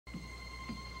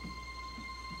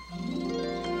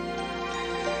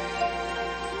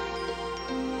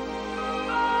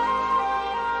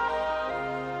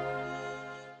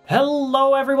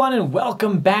Hello everyone and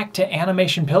welcome back to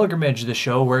Animation Pilgrimage, the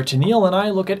show where Tennille and I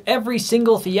look at every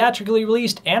single theatrically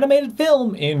released animated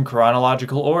film in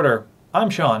chronological order. I'm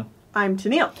Sean. I'm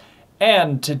Tennille.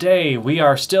 And today we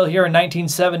are still here in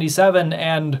 1977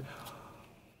 and...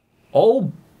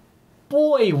 oh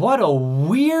boy, what a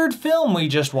weird film we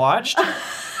just watched.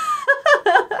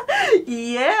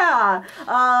 Yeah.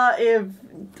 A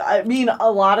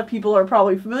lot of people are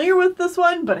probably familiar with this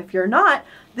one, but if you're not,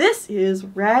 this is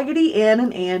Raggedy Ann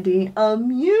and Andy, a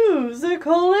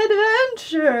musical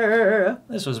adventure.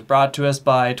 This was brought to us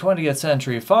by 20th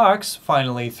Century Fox,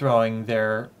 finally throwing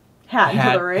their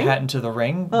hat into the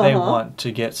ring. They want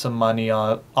to get some money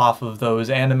off of those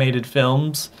animated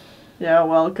films. Yeah,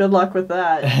 well, good luck with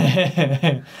that.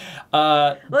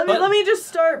 Let me just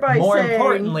start by saying... More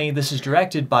importantly, this is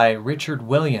directed by Richard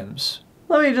Williams.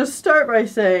 Let me just start by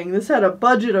saying this had a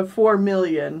budget of $4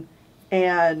 million,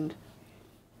 and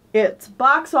it's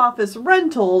box office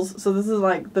rentals, so this is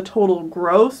like the total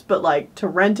gross, but like to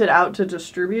rent it out to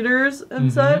distributors and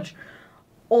such,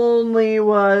 only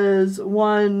was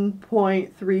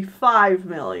 $1.35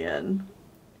 million.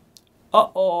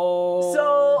 Uh-oh.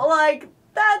 So, like,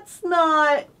 that's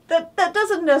not... That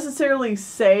doesn't necessarily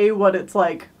say what it's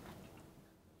like.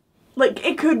 Like,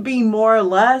 it could be more or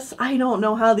less. I don't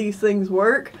know how these things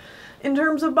work in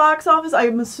terms of box office.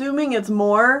 I'm assuming it's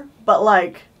more, but,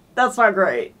 like, that's not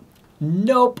great.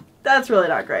 Nope. That's really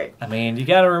not great. I mean, you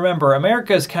gotta remember,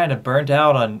 America's kind of burnt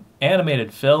out on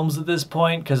animated films at this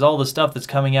point, because all the stuff that's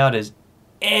coming out is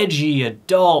edgy,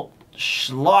 adult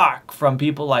schlock from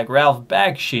people like Ralph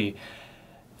Bakshi.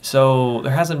 So,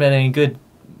 there hasn't been any good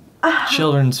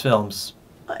children's films.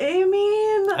 I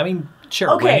mean, sure,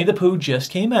 okay. Winnie the Pooh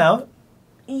just came out.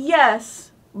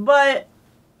 Yes, but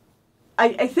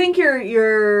I think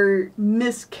you're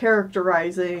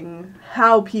mischaracterizing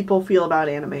how people feel about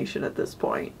animation at this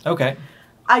point. Okay.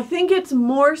 I think it's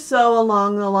more so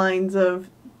along the lines of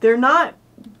they're not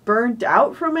burnt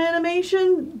out from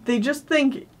animation. They just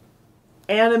think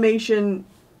animation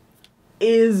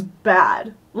is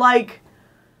bad. Like...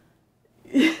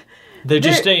 They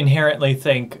just inherently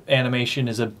think animation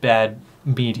is a bad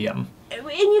medium. And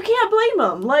you can't blame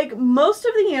them. Like, most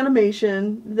of the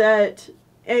animation that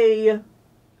and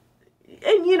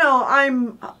you know,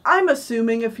 I'm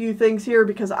assuming a few things here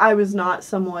because I was not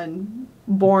someone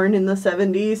born in the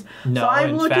 70s. No, so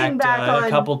I'm looking back on a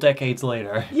couple decades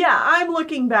later. Yeah, I'm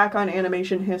looking back on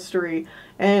animation history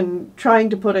and trying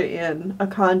to put it in a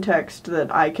context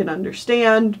that I can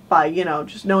understand by, you know,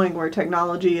 just knowing where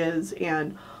technology is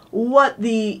and what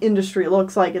the industry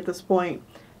looks like at this point.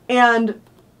 And,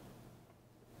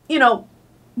 you know,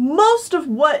 most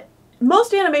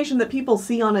animation that people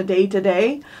see on a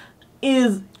day-to-day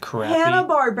is crappy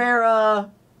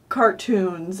Hanna-Barbera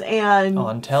cartoons and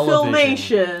on television.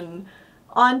 Filmation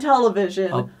on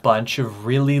television. A bunch of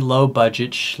really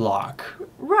low-budget schlock.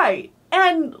 Right.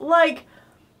 And, like,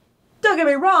 don't get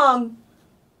me wrong,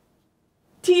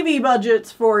 TV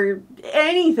budgets for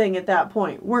anything at that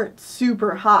point weren't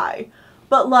super high.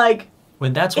 But, like,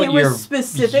 when that's what it you're was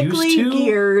specifically used to?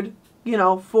 Geared, you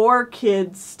know, for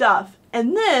kids stuff.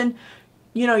 And then,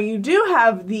 you know, you do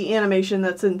have the animation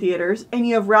that's in theaters, and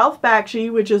you have Ralph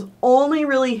Bakshi, which is only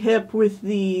really hip with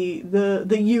the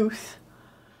youth.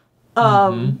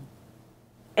 And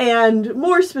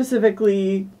more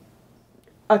specifically,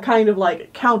 a kind of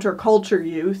like counterculture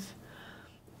youth.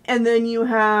 And then you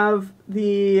have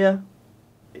the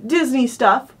Disney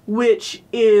stuff, which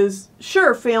is,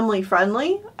 sure,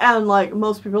 family-friendly, and, like,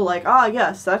 most people are like, ah,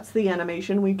 yes, that's the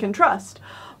animation we can trust.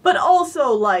 But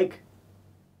also, like...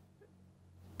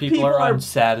 People are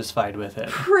unsatisfied with it.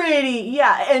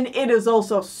 Yeah, and it is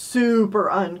also super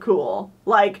uncool.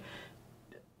 Like...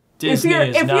 If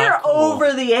you're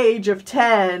over the age of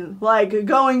 10, like,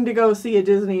 going to go see a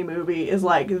Disney movie is,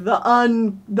 like, the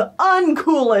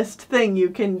uncoolest thing you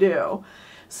can do.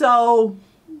 So...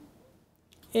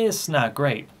 It's not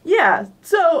great. Yeah,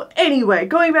 so anyway,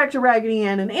 going back to Raggedy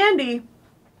Ann and Andy,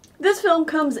 this film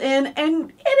comes in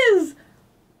and it is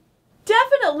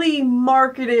definitely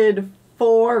marketed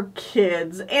for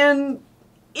kids and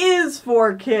is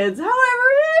for kids. However,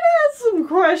 it has some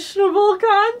questionable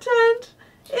content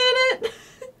in it.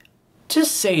 To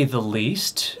say the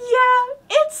least. Yeah,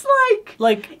 it's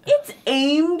like it's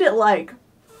aimed at like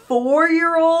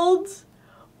 4-year-olds,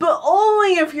 but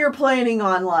only if you're planning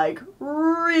on like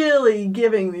really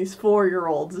giving these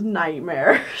 4-year-olds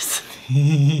nightmares.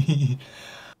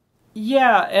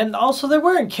 Yeah, and also they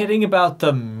weren't kidding about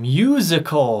the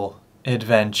musical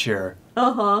adventure.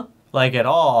 Like at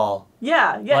all.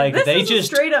 Yeah. Like, this is a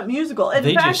straight up musical.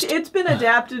 In fact, it's been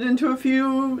adapted into a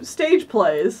few stage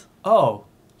plays. Oh,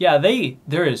 Yeah,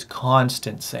 there is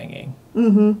constant singing.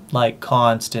 Mm-hmm. Like,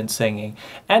 constant singing.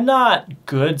 And not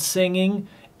good singing.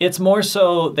 It's more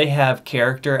so they have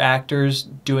character actors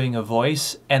doing a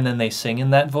voice, and then they sing in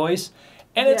that voice.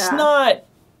 And it's not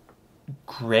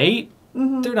great.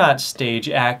 Mm-hmm. They're not stage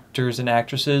actors and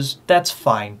actresses. That's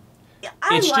fine.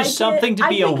 It's like just something to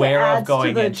be I think aware it adds of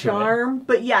going to the into charm,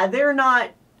 But yeah, they're not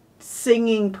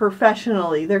singing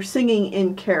professionally. They're singing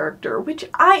in character, which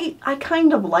I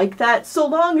kind of like that, so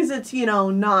long as it's, you know,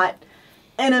 not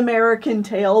An American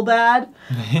Tail bad.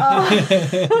 And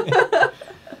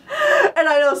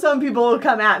I know some people will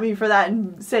come at me for that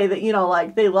and say that, you know,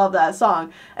 like, they love that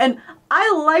song. And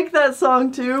I like that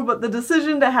song too, but the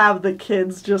decision to have the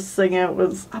kids just sing it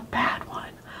was a bad one.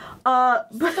 But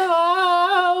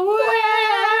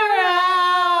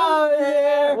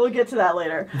we'll get to that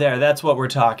later. That's what we're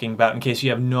talking about, in case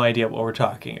you have no idea what we're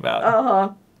talking about. Uh-huh.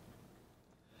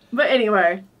 But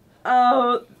anyway,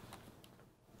 I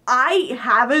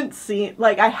hadn't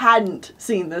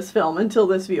seen this film until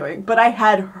this viewing, but I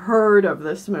had heard of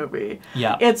this movie.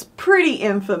 Yeah. It's pretty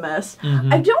infamous.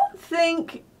 Mm-hmm. I don't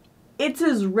think it's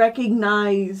as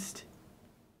recognized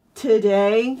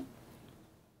today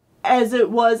as it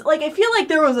was. Like, I feel like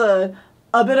there was a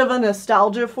bit of a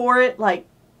nostalgia for it, like,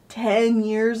 10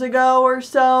 years ago or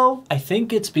so. I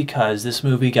think it's because this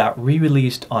movie got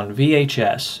re-released on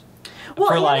VHS.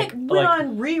 Well, and it went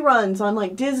on reruns on,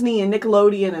 like, Disney and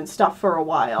Nickelodeon and stuff for a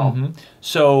while. Mm-hmm.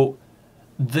 So,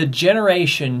 the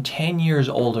generation 10 years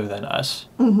older than us,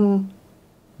 Mm-hmm.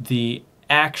 the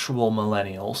actual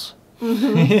millennials,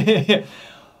 Mm-hmm.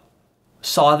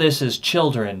 saw this as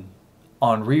children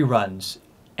on reruns,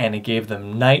 and it gave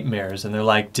them nightmares, and they're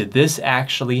like, did this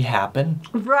actually happen?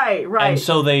 Right. And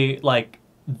so they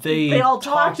all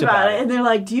talked about it, and they're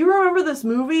like, do you remember this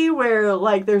movie where,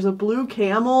 like, there's a blue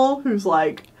camel who's,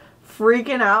 like,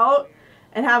 freaking out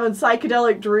and having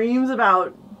psychedelic dreams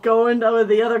about going to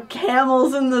the other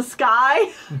camels in the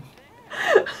sky?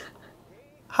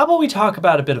 How about we talk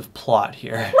about a bit of plot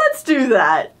here? Let's do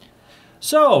that.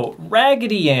 So,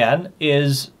 Raggedy Ann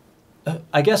is,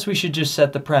 I guess we should just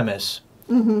set the premise.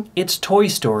 Mm-hmm. It's Toy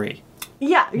Story.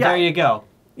 Yeah. There you go.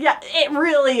 Yeah, it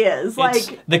really is. It's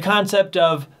like, the concept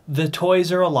of the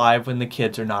toys are alive when the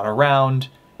kids are not around,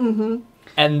 mm-hmm.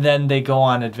 and then they go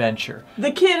on adventure.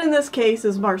 The kid in this case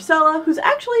is Marcella, who's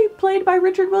actually played by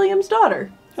Richard Williams'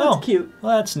 daughter. That's cute.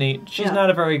 Well, that's neat. She's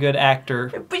not a very good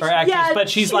actor or actress, but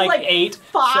she's like 8,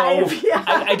 5, so yeah.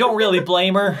 I don't really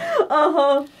blame her.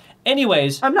 Uh-huh.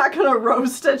 Anyways. I'm not gonna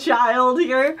roast a child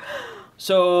here.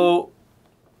 So,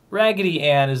 Raggedy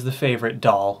Ann is the favorite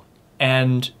doll,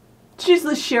 and she's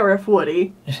the Sheriff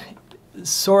Woody.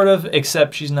 Sort of,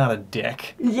 except she's not a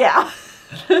dick. Yeah.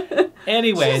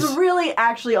 Anyways. She's really,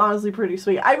 actually, honestly pretty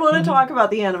sweet. I want to talk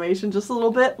about the animation just a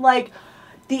little bit. Like,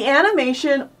 the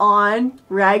animation on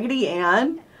Raggedy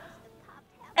Ann,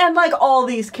 and, like, all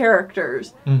these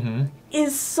characters,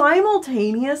 is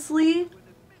simultaneously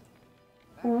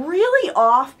really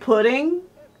off-putting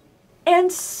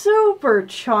and super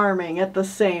charming at the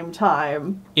same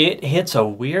time. It hits a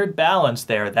weird balance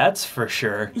there, that's for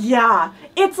sure. Yeah.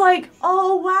 It's like,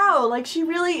 oh wow, like she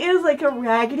really is like a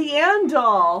Raggedy Ann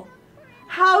doll.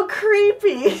 How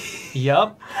creepy.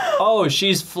 Yup. Oh,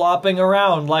 she's flopping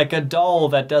around like a doll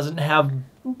that doesn't have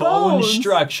bone Bones.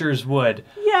 structures would.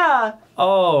 Yeah.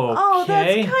 Oh, okay. Oh,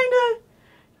 that's kind of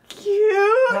cute.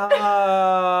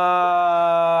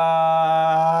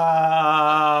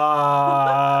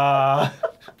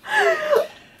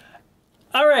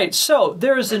 Alright, so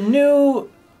there's a new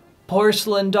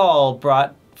porcelain doll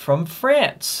brought from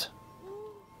France.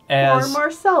 For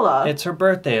Marcella. It's her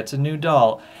birthday, it's a new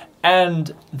doll.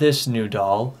 And this new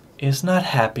doll is not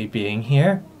happy being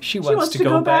here. She wants to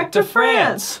go back to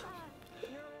France.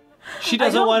 She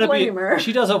doesn't want to be.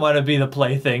 She doesn't want to be the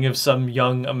plaything of some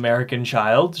young American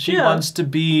child. She wants to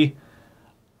be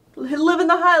living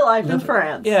the high life in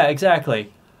France. Yeah,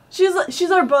 exactly.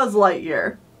 She's our Buzz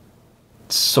Lightyear.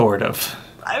 Sort of.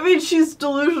 I mean, she's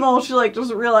delusional. She like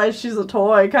doesn't realize she's a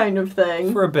toy, kind of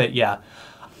thing. For a bit, yeah.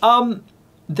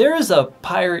 There is a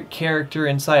pirate character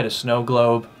inside a snow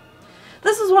globe.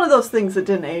 This is one of those things that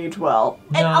didn't age well.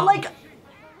 No. And I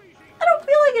don't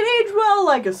feel like it aged well,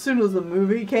 like as soon as the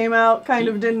movie came out, kind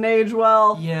of didn't age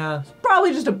well. Yeah.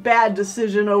 Probably just a bad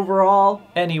decision overall.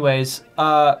 Anyways,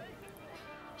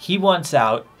 he wants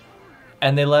out,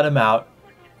 and they let him out,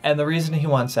 and the reason he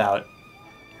wants out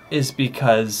is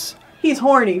because he's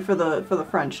horny for the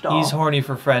French doll. He's horny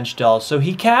for French doll, so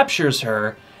he captures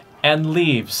her and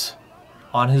leaves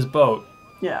on his boat.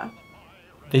 Yeah.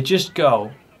 They just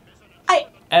go.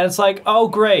 And it's like, oh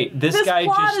great, this guy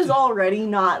plot just... is already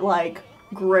not, like,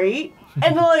 great.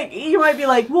 And like you might be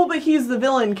like, well, but he's the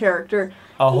villain character.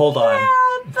 Oh, hold on.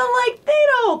 Yeah, but like they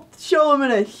don't show him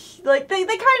in a like they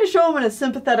kind of show him in a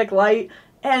sympathetic light,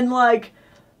 and like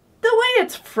the way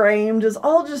it's framed is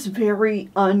all just very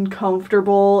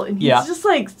uncomfortable, and he's just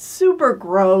like super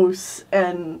gross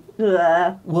and.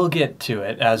 Ugh. We'll get to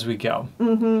it as we go.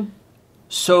 Mm-hmm.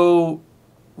 So,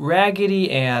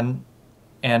 Raggedy Ann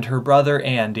and her brother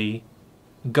Andy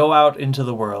go out into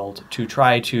the world to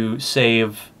try to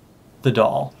save the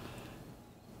doll.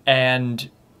 And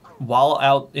while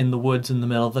out in the woods in the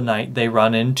middle of the night, they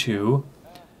run into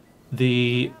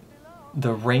the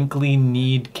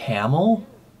wrinkly-kneed camel?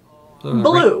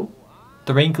 Blue.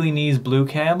 The wrinkly-kneed blue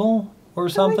camel or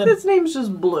something? I think his name's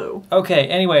just Blue. Okay,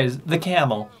 anyways, the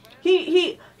camel.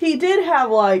 He did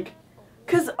have like...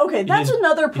 Because, okay, that's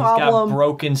another problem. He's got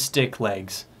broken stick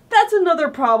legs. That's another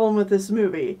problem with this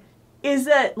movie. Is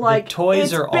that, like, the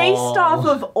toys it's based off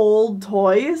of old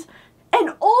toys,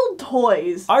 and old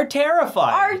toys are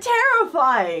terrifying.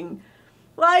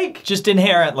 Like... Just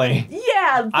inherently.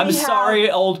 Yeah. I'm sorry,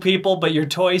 old people, but your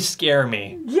toys scare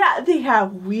me. Yeah, they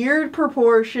have weird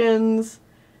proportions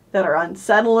that are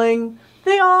unsettling.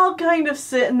 They all kind of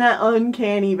sit in that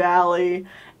uncanny valley. And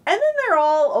then they're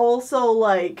all also,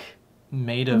 like...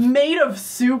 Made of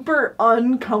super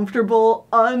uncomfortable,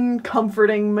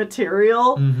 uncomforting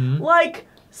material. Mm-hmm. Like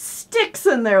sticks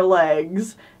in their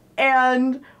legs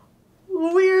and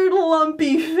weird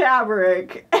lumpy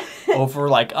fabric. Over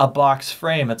like a box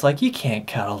frame. It's like, you can't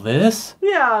cuddle this.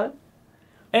 Yeah.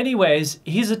 Anyways,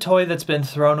 he's a toy that's been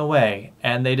thrown away,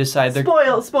 and they decide they're...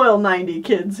 Spoil 90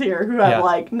 kids here who have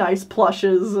like nice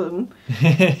plushes and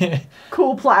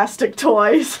cool plastic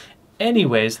toys.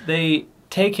 Anyways, they...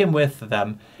 take him with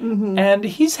them, and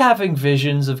he's having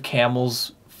visions of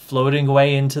camels floating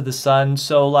away into the sun,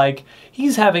 so, like,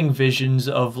 he's having visions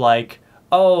of, like,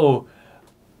 oh,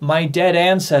 my dead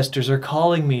ancestors are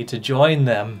calling me to join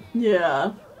them.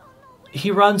 Yeah.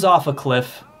 He runs off a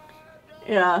cliff.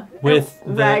 Yeah. With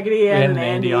Raggedy and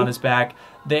Andy on his back.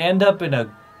 They end up in a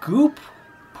goop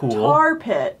pool. Tar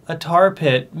pit. A tar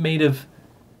pit made of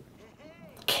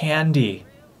candy.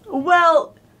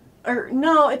 Well...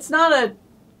 no, it's not a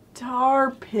tar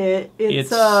pit.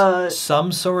 It's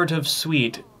some sort of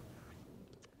sweet.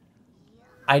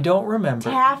 I don't remember.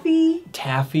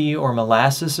 Taffy or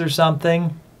molasses or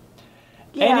something.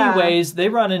 Yeah. Anyways, they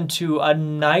run into a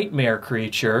nightmare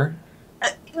creature.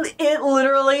 It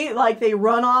literally, like, they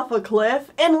run off a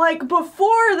cliff, and, like,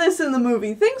 before this in the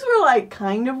movie, things were, like,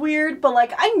 kind of weird, but,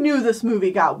 like, I knew this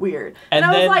movie got weird. And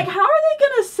I was like, how are they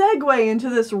gonna segue into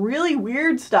this really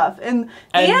weird stuff? And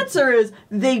the answer is,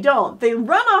 they don't. They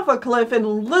run off a cliff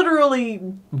and literally...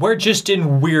 We're just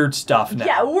in weird stuff now.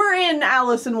 Yeah, we're in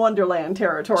Alice in Wonderland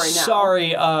territory now.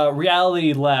 Sorry,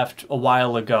 reality left a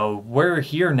while ago. We're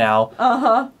here now.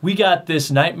 Uh-huh. We got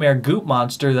this nightmare goop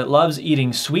monster that loves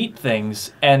eating sweet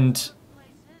things, and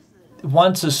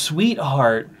wants a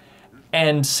sweetheart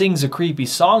and sings a creepy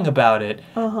song about it.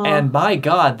 Uh-huh. And by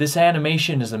God, this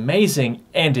animation is amazing,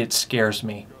 and it scares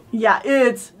me. Yeah,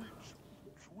 it's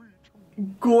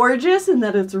gorgeous in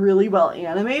that it's really well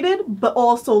animated, but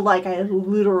also, like, I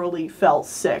literally felt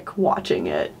sick watching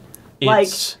it.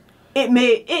 It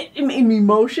made me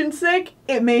motion sick.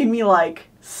 It made me, like,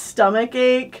 stomach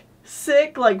ache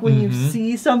sick, like when you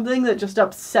see something that just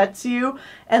upsets you,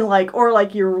 and like, or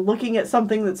like you're looking at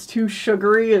something that's too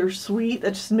sugary or sweet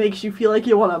that just makes you feel like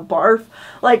you want to barf.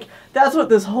 Like, that's what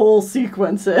this whole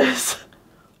sequence is.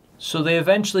 So they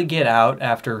eventually get out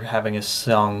after having a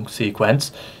song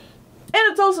sequence. And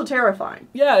it's also terrifying.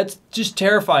 Yeah, it's just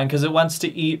terrifying because it wants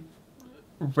to eat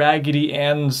Raggedy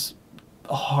Ann's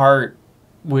heart,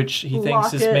 which he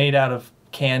thinks is made out of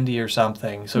candy or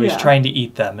something. So he's trying to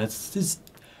eat them.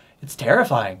 It's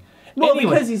terrifying. Well,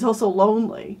 anyway, because he's also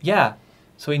lonely. Yeah.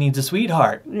 So he needs a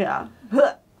sweetheart. Yeah.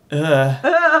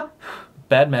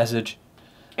 Bad message.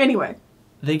 Anyway.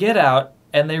 They get out,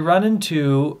 and they run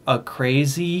into a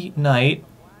crazy night,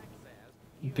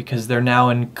 because they're now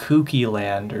in Kooky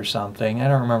Land or something. I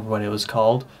don't remember what it was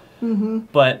called. Mm-hmm.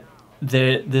 But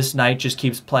this night just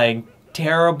keeps playing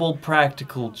terrible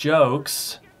practical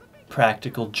jokes.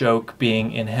 Practical joke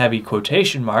being in heavy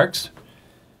quotation marks.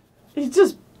 He's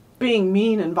just being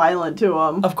mean and violent to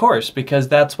him. Of course, because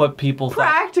that's what people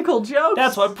Practical jokes.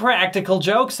 That's what practical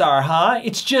jokes are, huh?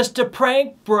 It's just a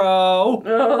prank, bro.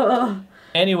 Ugh.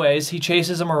 Anyways, he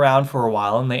chases him around for a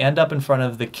while, and they end up in front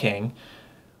of the king.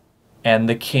 And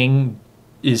the king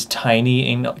is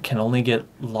tiny and can only get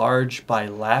large by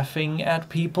laughing at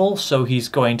people, so he's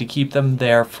going to keep them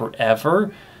there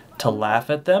forever to laugh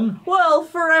at them. Well,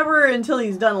 forever until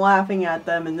he's done laughing at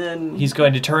them, and then... He's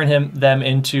going to turn them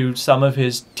into some of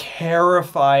his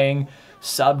terrifying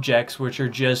subjects, which are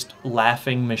just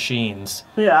laughing machines.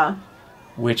 Yeah.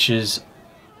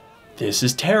 This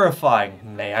is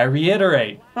terrifying, may I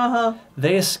reiterate. Uh-huh.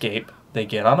 They escape, they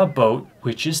get on a boat,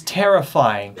 which is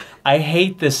terrifying. I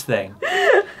hate this thing.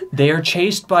 They are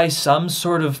chased by some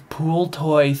sort of pool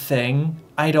toy thing.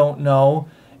 I don't know.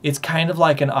 It's kind of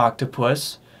like an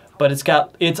octopus, but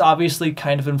it's obviously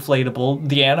kind of inflatable.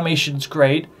 The animation's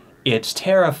great. It's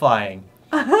terrifying.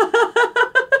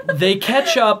 They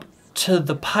catch up to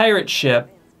the pirate ship.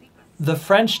 The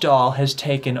French doll has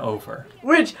taken over.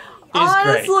 Which,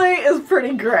 honestly, is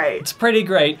pretty great. It's pretty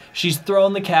great. She's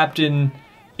thrown the captain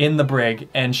in the brig,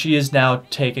 and she is now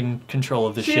taken control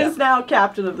of the ship. She is now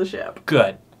captain of the ship.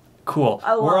 Good. Cool.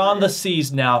 We're on the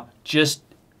seas now.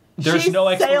 There's no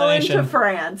explanation. She's sailing to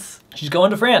France. She's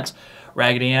going to France.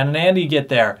 Raggedy Ann and Andy get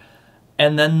there.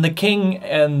 And then the king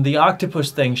and the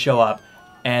octopus thing show up.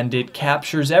 And it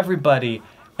captures everybody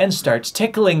and starts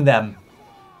tickling them.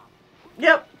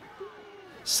 Yep.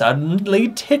 Suddenly,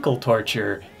 tickle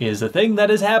torture is a thing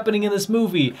that is happening in this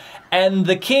movie. And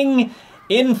the king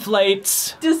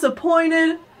inflates.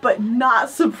 Disappointed, but not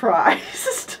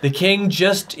surprised. The king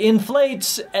just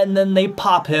inflates, and then they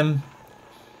pop him.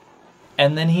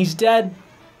 And then he's dead.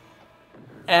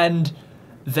 And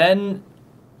then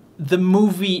the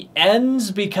movie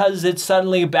ends because it's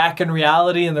suddenly back in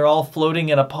reality and they're all floating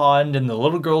in a pond and the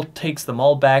little girl takes them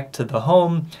all back to the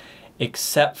home,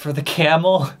 except for the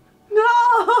camel.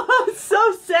 No,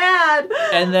 so sad.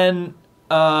 And then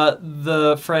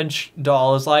the French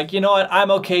doll is like, you know what,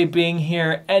 I'm okay being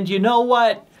here. And you know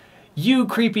what? You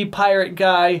creepy pirate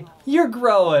guy, you're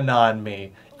growing on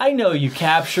me. I know you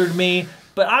captured me,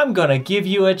 but I'm gonna give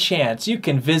you a chance. You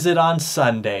can visit on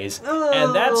Sundays.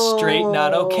 And that's straight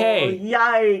not okay.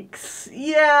 Yikes.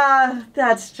 Yeah,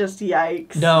 that's just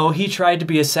yikes. No, he tried to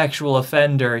be a sexual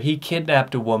offender. He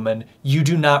kidnapped a woman. You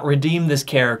do not redeem this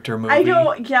character, movie. I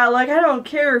don't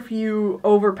care if you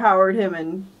overpowered him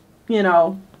and,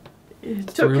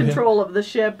 took control of the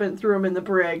ship and threw him in the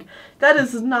brig. That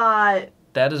is not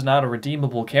a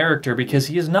redeemable character because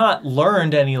he has not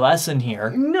learned any lesson here.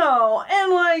 No,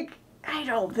 and I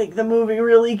don't think the movie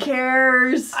really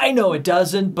cares. I know it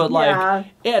doesn't, but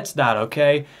it's not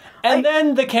okay. And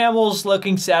then the camel's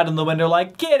looking sad in the window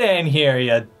like, get in here,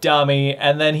 you dummy.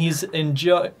 And then he's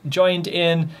joined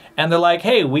in, and they're like,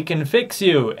 hey, we can fix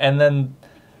you. And then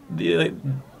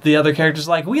the other character's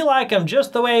like, we like him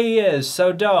just the way he is,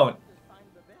 so don't.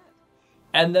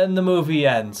 And then the movie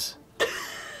ends. I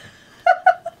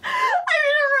mean,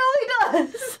 it really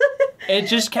does. It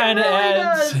just kind of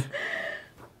ends. Does.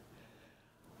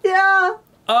 Yeah.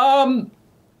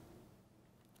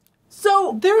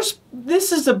 So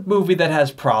this is a movie that has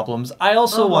problems. I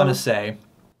also want to say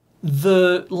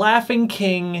the Laughing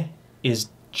King is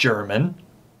German,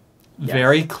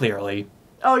 very clearly.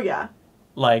 Oh yeah.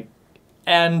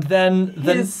 And then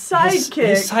his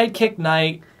sidekick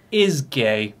Knight is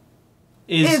gay.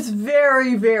 It's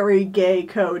very, very gay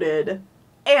coded.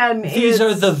 And these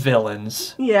are the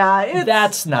villains. Yeah,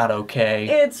 that's not okay.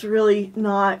 It's really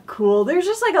not cool. There's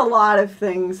just a lot of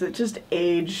things that just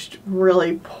aged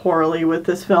really poorly with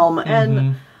this film,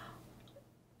 and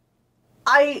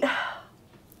I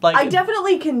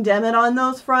definitely condemn it on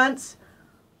those fronts,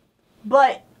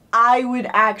 but I would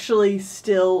actually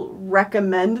still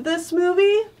recommend this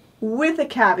movie with a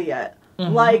caveat.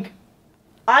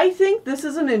 I think this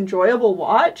is an enjoyable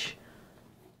watch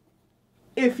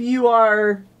if you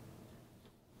are,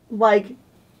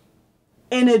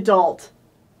 an adult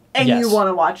and you want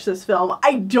to watch this film.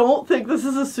 I don't think this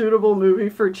is a suitable movie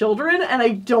for children, and I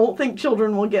don't think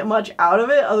children will get much out of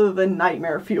it other than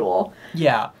nightmare fuel.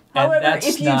 Yeah. However,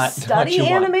 if you study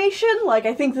animation,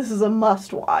 I think this is a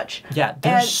must-watch. Yeah,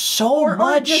 there's so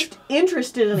much just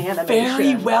interested in animation.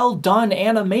 Very well done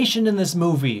animation in this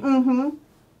movie. Mm-hmm.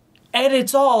 And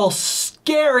it's all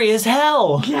scary as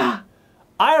hell. Yeah.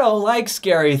 I don't like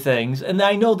scary things, and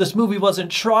I know this movie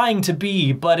wasn't trying to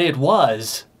be, but it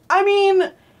was. I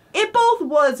mean, it both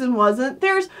was and wasn't.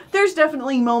 There's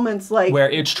definitely moments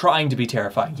where it's trying to be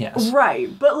terrifying, yes. Right,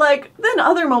 but then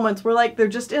other moments where they're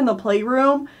just in the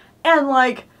playroom,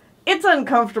 and it's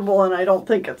uncomfortable, and I don't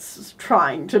think it's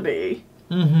trying to be.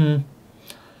 Mm-hmm.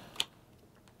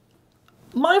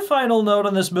 My final note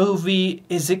on this movie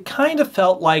is it kind of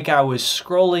felt like I was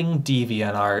scrolling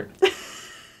DeviantArt.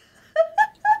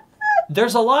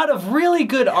 There's a lot of really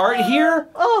good art here.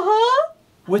 Uh-huh.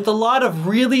 With a lot of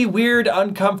really weird,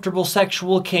 uncomfortable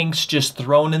sexual kinks just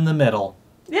thrown in the middle.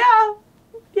 Yeah.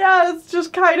 Yeah, it's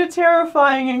just kind of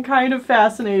terrifying and kind of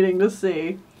fascinating to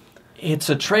see. It's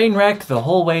a train wreck the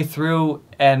whole way through,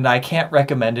 and I can't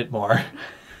recommend it more.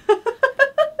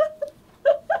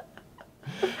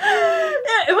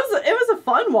 It was a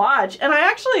fun watch, and I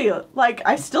actually, like,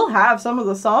 I still have some of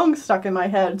the songs stuck in my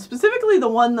head, specifically the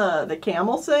one the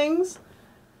camel sings.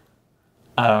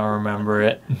 I don't remember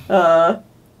it.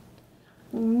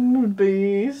 Would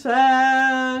be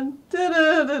sad.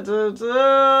 I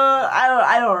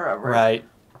don't remember. Right.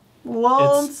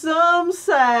 Lonesome,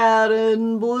 sad,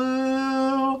 and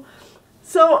blue.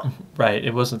 So. Right,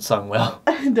 it wasn't sung well.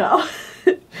 No.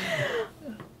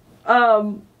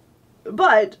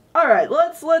 But all right,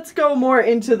 let's go more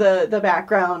into the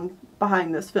background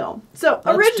behind this film. So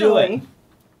originally,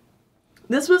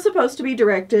 this was supposed to be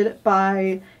directed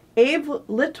by Abe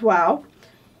Litwow,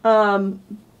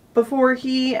 before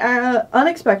he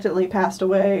unexpectedly passed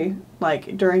away,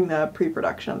 like during the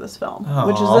pre-production of this film,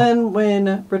 which is then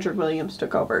when Richard Williams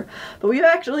took over. But we've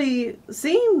actually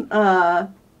seen. Oh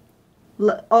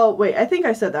wait, I think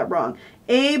I said that wrong.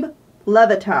 Abe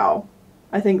Levitow.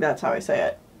 I think that's how I say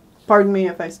it. Pardon me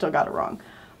if I still got it wrong.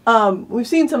 We've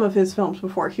seen some of his films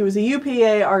before. He was a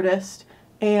UPA artist,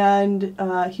 and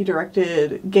he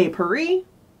directed Gay Paris.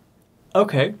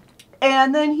 Okay.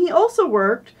 And then he also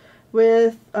worked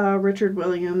with Richard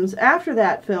Williams after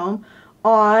that film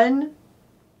on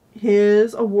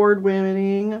his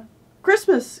award-winning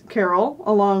Christmas Carol,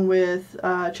 along with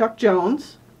Chuck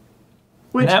Jones.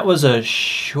 Which, and that was a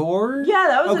short? Yeah,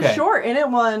 that was a short, and it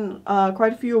won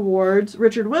quite a few awards.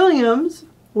 Richard Williams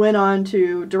went on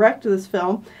to direct this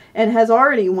film and has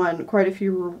already won quite a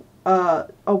few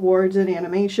awards in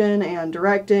animation and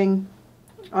directing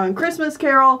on Christmas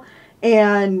Carol.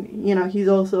 And, you know, he's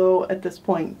also, at this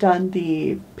point, done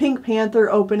the Pink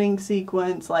Panther opening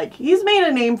sequence. Like, he's made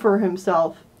a name for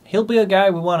himself. He'll be a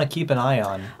guy we want to keep an eye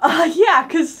on. Yeah,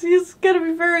 because he's going to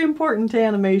be very important to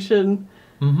animation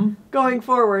going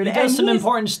forward. He does some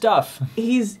important stuff.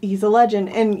 He's a legend.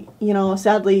 And, you know,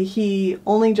 sadly, he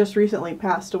only just recently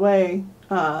passed away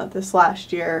this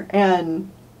last year. And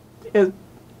it's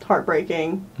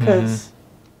heartbreaking because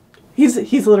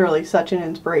he's literally such an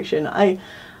inspiration.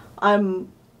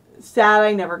 I'm sad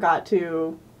I never got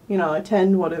to, you know,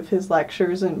 attend one of his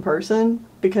lectures in person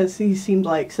because he seemed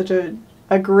like such a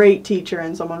great teacher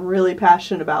and someone really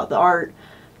passionate about the art.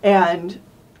 And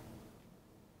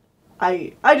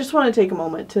I just want to take a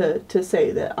moment to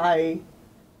say that I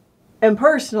am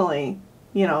personally,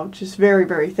 you know, just very,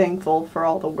 very thankful for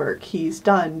all the work he's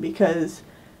done, because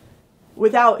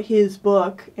without his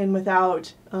book and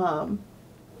without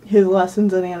his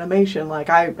lessons in animation, like,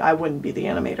 I wouldn't be the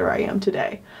animator I am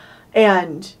today.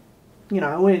 And, you know,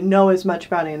 I wouldn't know as much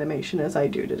about animation as I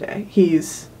do today.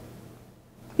 He's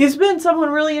been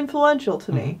someone really influential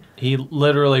to me. He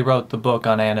literally wrote the book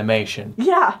on animation.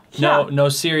 Yeah. No,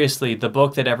 seriously, the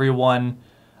book that everyone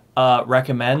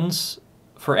recommends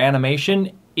for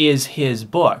animation is his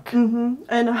book.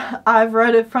 And I've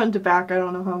read it front to back I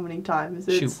don't know how many times.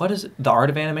 Shoot, what is it? The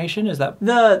Art of Animation? Is that?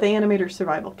 The Animator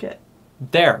Survival Kit.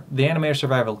 There, the Animator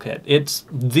Survival Kit. It's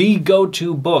the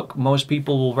go-to book most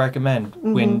people will recommend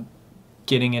when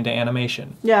getting into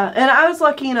animation. Yeah, and I was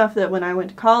lucky enough that when I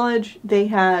went to college, they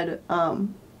had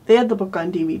the book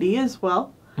on DVD as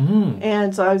well.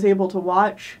 And so I was able to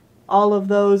watch all of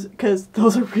those, because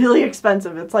those are really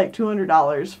expensive. It's like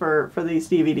 $200 for these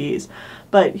DVDs.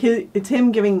 But it's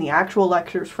him giving the actual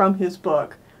lectures from his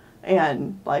book,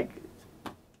 and like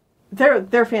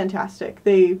they're fantastic.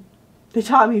 They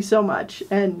taught me so much,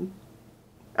 and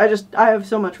I have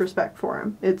so much respect for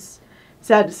him. It's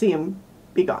sad to see him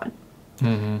be gone.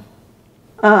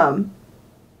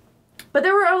 But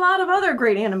there were a lot of other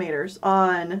great animators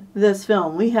on this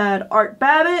film. We had Art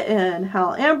Babbitt and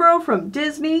Hal Ambro from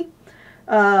Disney,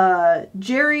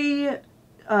 Jerry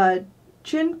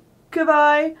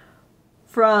Chinkavai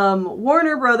from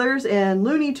Warner Brothers and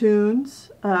Looney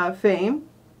Tunes fame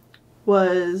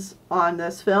was on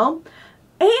this film.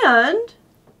 And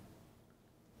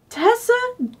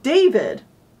Tessa David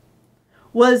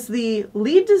was the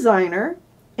lead designer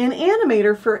and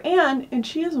animator for Anne, and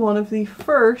she is one of the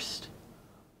first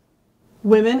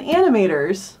women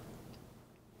animators.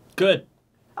 Good.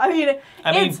 I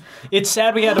mean, it's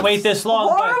sad we had to wait this long.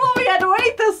 Horrible we had to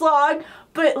wait this long,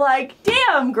 but like,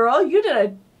 damn, girl, you did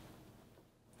a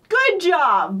good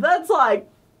job. That's like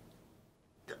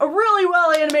a really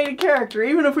well animated character,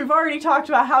 even if we've already talked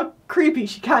about how creepy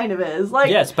she kind of is. Like,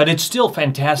 yes, but it's still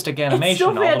fantastic animation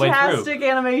all the way through. It's still fantastic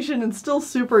animation and still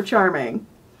super charming.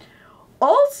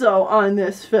 Also on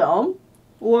this film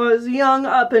was young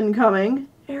up and coming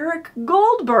Eric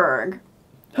Goldberg.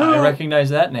 I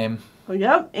recognize that name.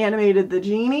 Yep, animated the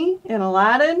genie in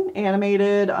Aladdin,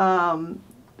 animated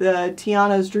the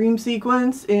Tiana's dream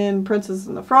sequence in Princess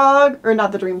and the Frog, or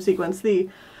not the dream sequence, the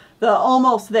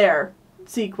almost there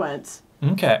sequence.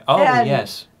 Okay. Oh, And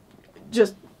yes.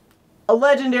 Just a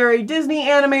legendary Disney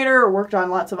animator, worked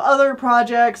on lots of other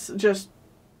projects, just,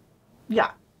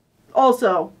 yeah.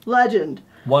 Also, legend.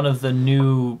 One of the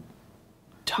new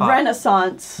top...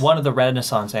 Renaissance. One of the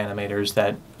Renaissance animators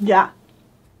that... Yeah.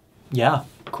 Yeah,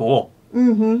 cool.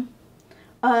 Mm-hmm.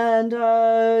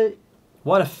 And,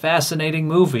 what a fascinating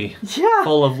movie. yeah.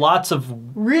 Full of lots of...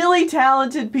 really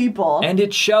talented people. And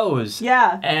it shows.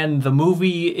 Yeah. And the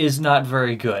movie is not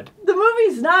very good. The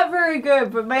movie's not very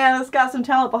good, but man, it's got some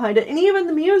talent behind it. And even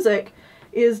the music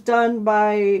is done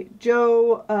by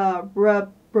Joe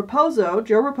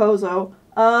Raposo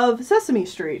of Sesame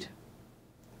Street.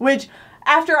 Which,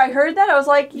 after I heard that, I was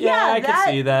like, yeah, I can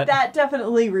see that. That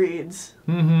definitely reads.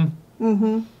 Mm-hmm.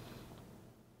 Mm-hmm.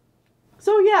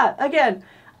 So yeah, again,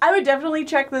 I would definitely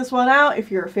check this one out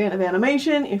if you're a fan of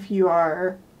animation, if you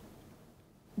are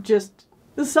just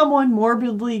someone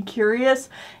morbidly curious.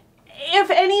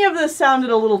 If any of this sounded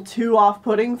a little too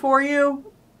off-putting for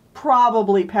you,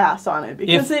 probably pass on it,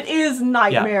 because it is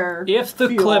nightmare. Yeah. If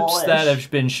the clips that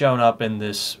have been shown up in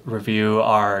this review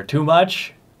are too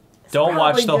much, don't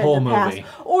watch the whole movie.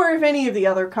 Or if any of the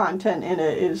other content in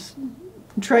it is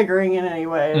triggering in any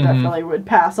way, I definitely would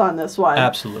pass on this one.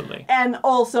 Absolutely. And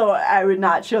also, I would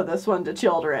not show this one to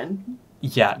children.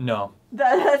 Yeah, no.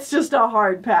 That's just a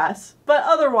hard pass. But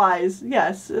otherwise,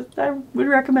 yes, I would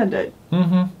recommend it.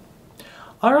 Mm-hmm.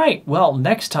 All right, well,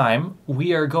 next time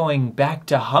we are going back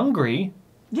to Hungary.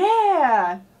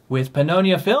 Yeah! With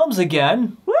Pannonia Films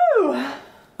again. Woo!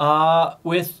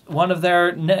 With one of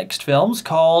their next films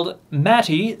called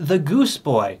Matty the Goose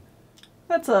Boy.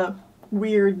 That's a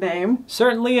weird name.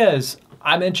 Certainly is.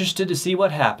 I'm interested to see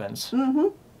what happens. Mm-hmm.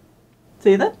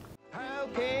 See that? How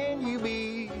can you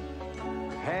be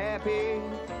happy?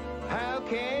 How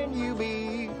can you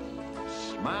be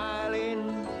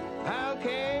smiling? How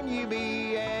can you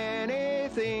be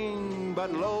anything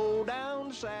but low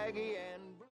down, saggy?